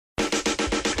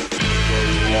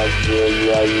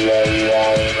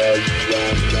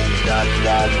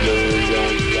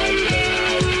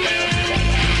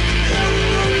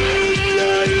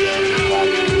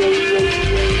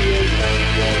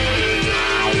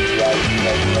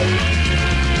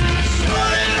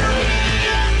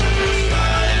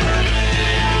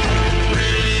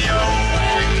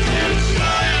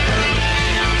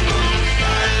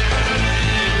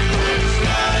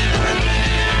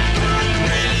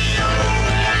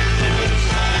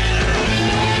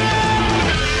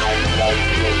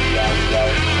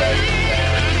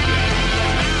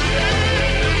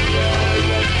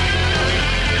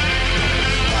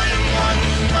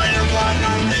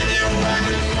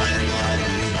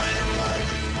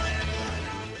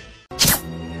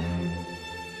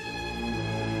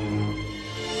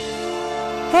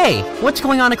Hey, what's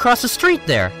going on across the street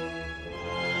there?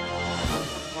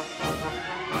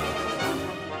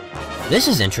 This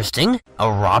is interesting.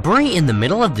 A robbery in the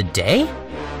middle of the day?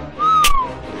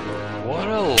 What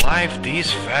a life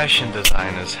these fashion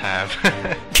designers have.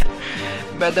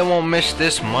 Bet they won't miss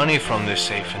this money from this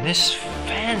safe and this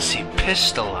fancy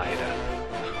pistol lighter.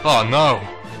 Oh no!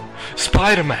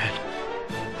 Spider-Man!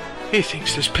 He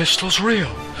thinks this pistol's real.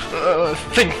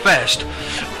 Think fast.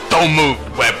 Don't move,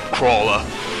 web crawler,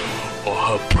 or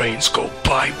her brains go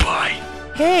bye-bye.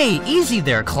 Hey, easy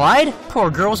there, Clyde. Poor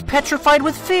girl's petrified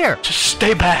with fear. Just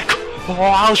stay back, or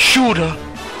I'll shoot her.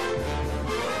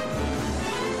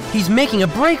 He's making a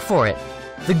break for it.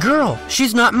 The girl,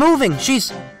 she's not moving.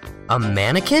 She's a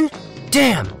mannequin?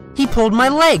 Damn, he pulled my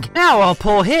leg. Now I'll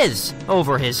pull his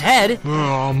over his head.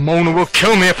 Oh, Mona will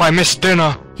kill me if I miss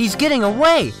dinner. He's getting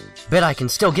away. Bet I can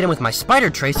still get him with my spider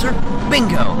tracer.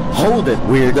 Bingo. Hold it,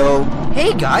 weirdo.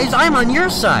 Hey guys, I'm on your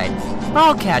side.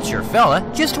 I'll catch your fella.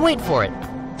 Just wait for it.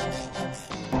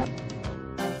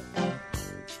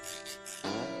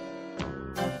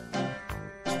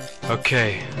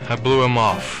 Okay, I blew him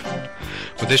off.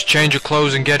 With this change of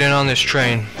clothes and getting on this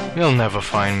train, you'll never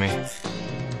find me.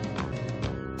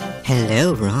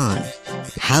 Hello, Ron.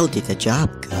 How did the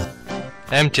job go?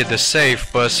 Emptied the safe,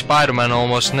 but Spider-Man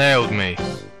almost nailed me.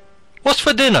 What's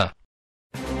for dinner?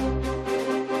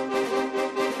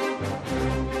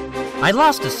 I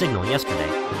lost a signal yesterday,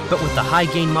 but with the high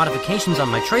gain modifications on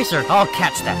my tracer, I'll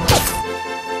catch that.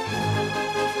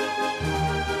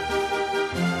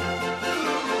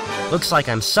 Looks like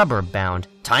I'm suburb bound.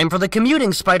 Time for the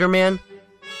commuting, Spider-Man.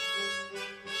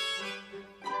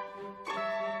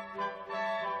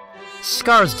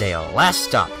 Scarsdale, last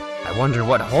stop. I wonder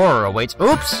what horror awaits.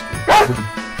 Oops!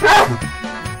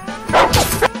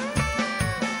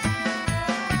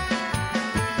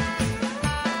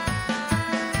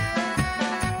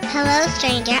 Hello,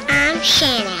 stranger. I'm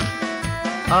Shanna.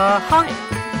 Hi.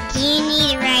 Do you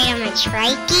need a ride on my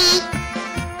trikey?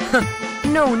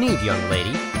 No need, young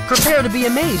lady. Prepare to be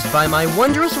amazed by my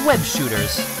wondrous web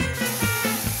shooters.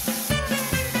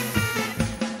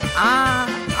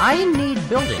 I need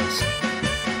buildings.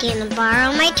 Gonna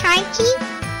borrow my trikey?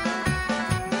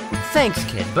 Thanks,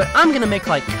 kid, but I'm gonna make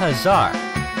like Kazar.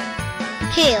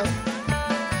 Who?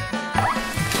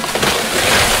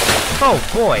 Oh,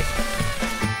 boy.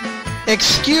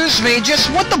 Excuse me, just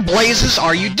what the blazes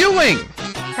are you doing?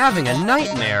 Having a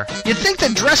nightmare. You think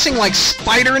that dressing like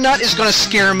Spider-Nut is gonna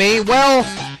scare me? Well,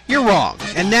 you're wrong.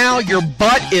 And now your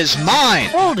butt is mine.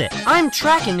 Hold it. I'm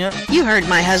tracking a... You heard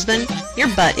my husband. Your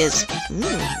butt is...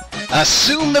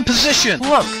 Assume the position.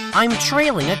 Look, I'm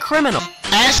trailing a criminal.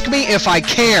 Ask me if I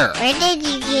care. Where did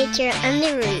you get your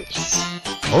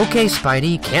underoos? Okay,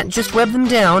 Spidey, can't just web them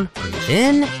down. Breathe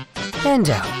in and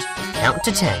out. Count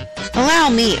to 10. Allow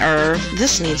me, Irv.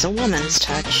 This needs a woman's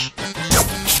touch.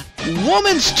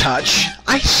 Woman's touch?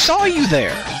 I saw you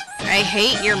there. I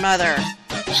hate your mother.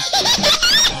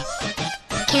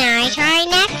 Can I try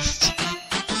next?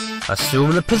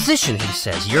 Assume the position, he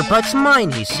says. Your butt's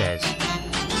mine, he says.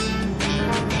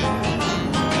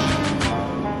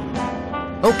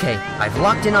 Okay, I've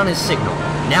locked in on his signal.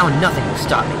 Now nothing will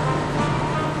stop me.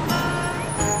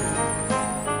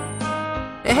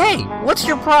 Hey, what's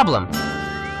your problem?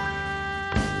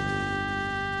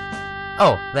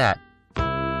 Oh, that.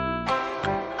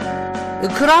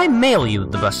 Could I mail you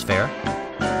the bus fare?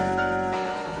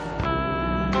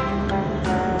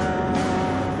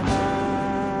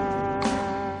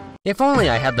 If only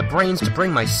I had the brains to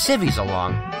bring my civvies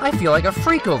along. I feel like a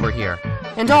freak over here.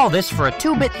 And all this for a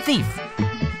 2-bit thief.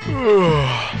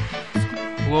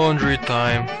 Laundry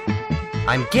time.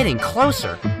 I'm getting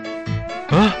closer.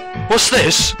 Huh? What's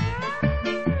this?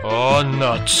 Oh,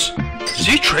 nuts. Is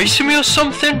he tracing me or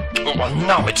something? Oh,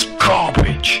 no, it's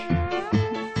garbage.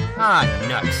 Ah,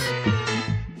 nuts.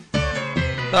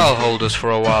 That'll hold us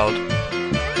for a while.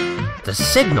 The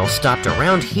signal stopped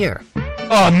around here.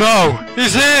 Oh no!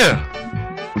 He's here!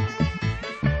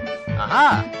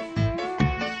 Aha!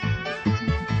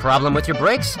 Problem with your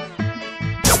brakes?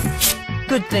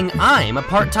 Good thing I'm a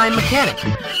part-time mechanic.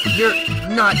 You're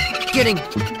not getting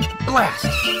blast.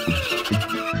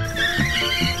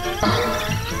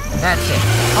 That's it.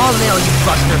 I'll nail you,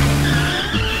 Buster.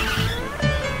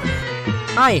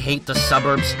 I hate the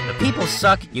suburbs. The people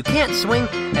suck, you can't swing,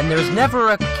 and there's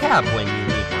never a cab when you need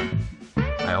one.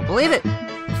 I don't believe it.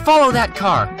 Follow that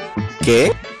car.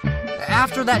 ¿Qué?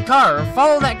 After that car,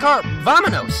 follow that car.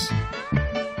 Vámonos.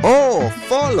 Oh,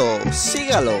 follow,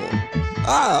 sígalo.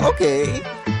 Ah, ok.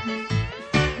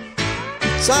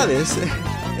 ¿Sabes?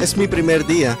 Es mi primer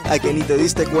día, a que ni te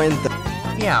diste cuenta.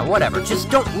 Yeah, whatever. Just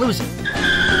don't lose it.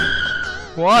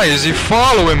 Why is he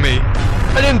following me?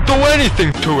 I didn't do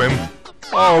anything to him.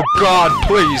 Oh God,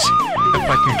 please. If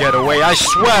I can get away, I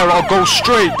swear I'll go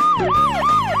straight.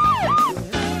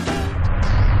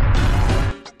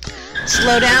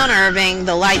 Slow down, Irving.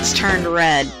 The lights turned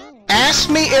red. Ask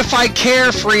me if I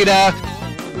care, Frida.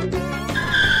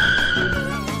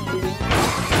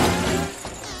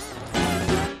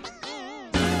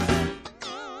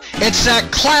 It's that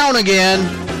clown again.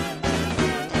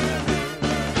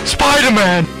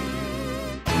 Spider-Man!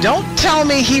 Don't tell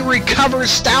me he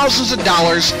recovers thousands of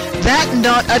dollars. That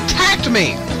nut attacked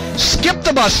me, skipped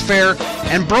the bus fare,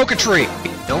 and broke a tree.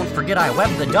 Don't forget I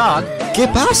webbed the dog. ¿Qué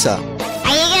pasa?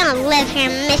 Are you gonna live here,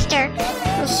 mister?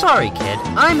 Sorry, kid.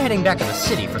 I'm heading back to the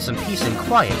city for some peace and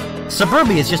quiet.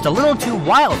 Suburbia is just a little too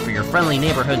wild for your friendly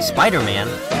neighborhood Spider-Man.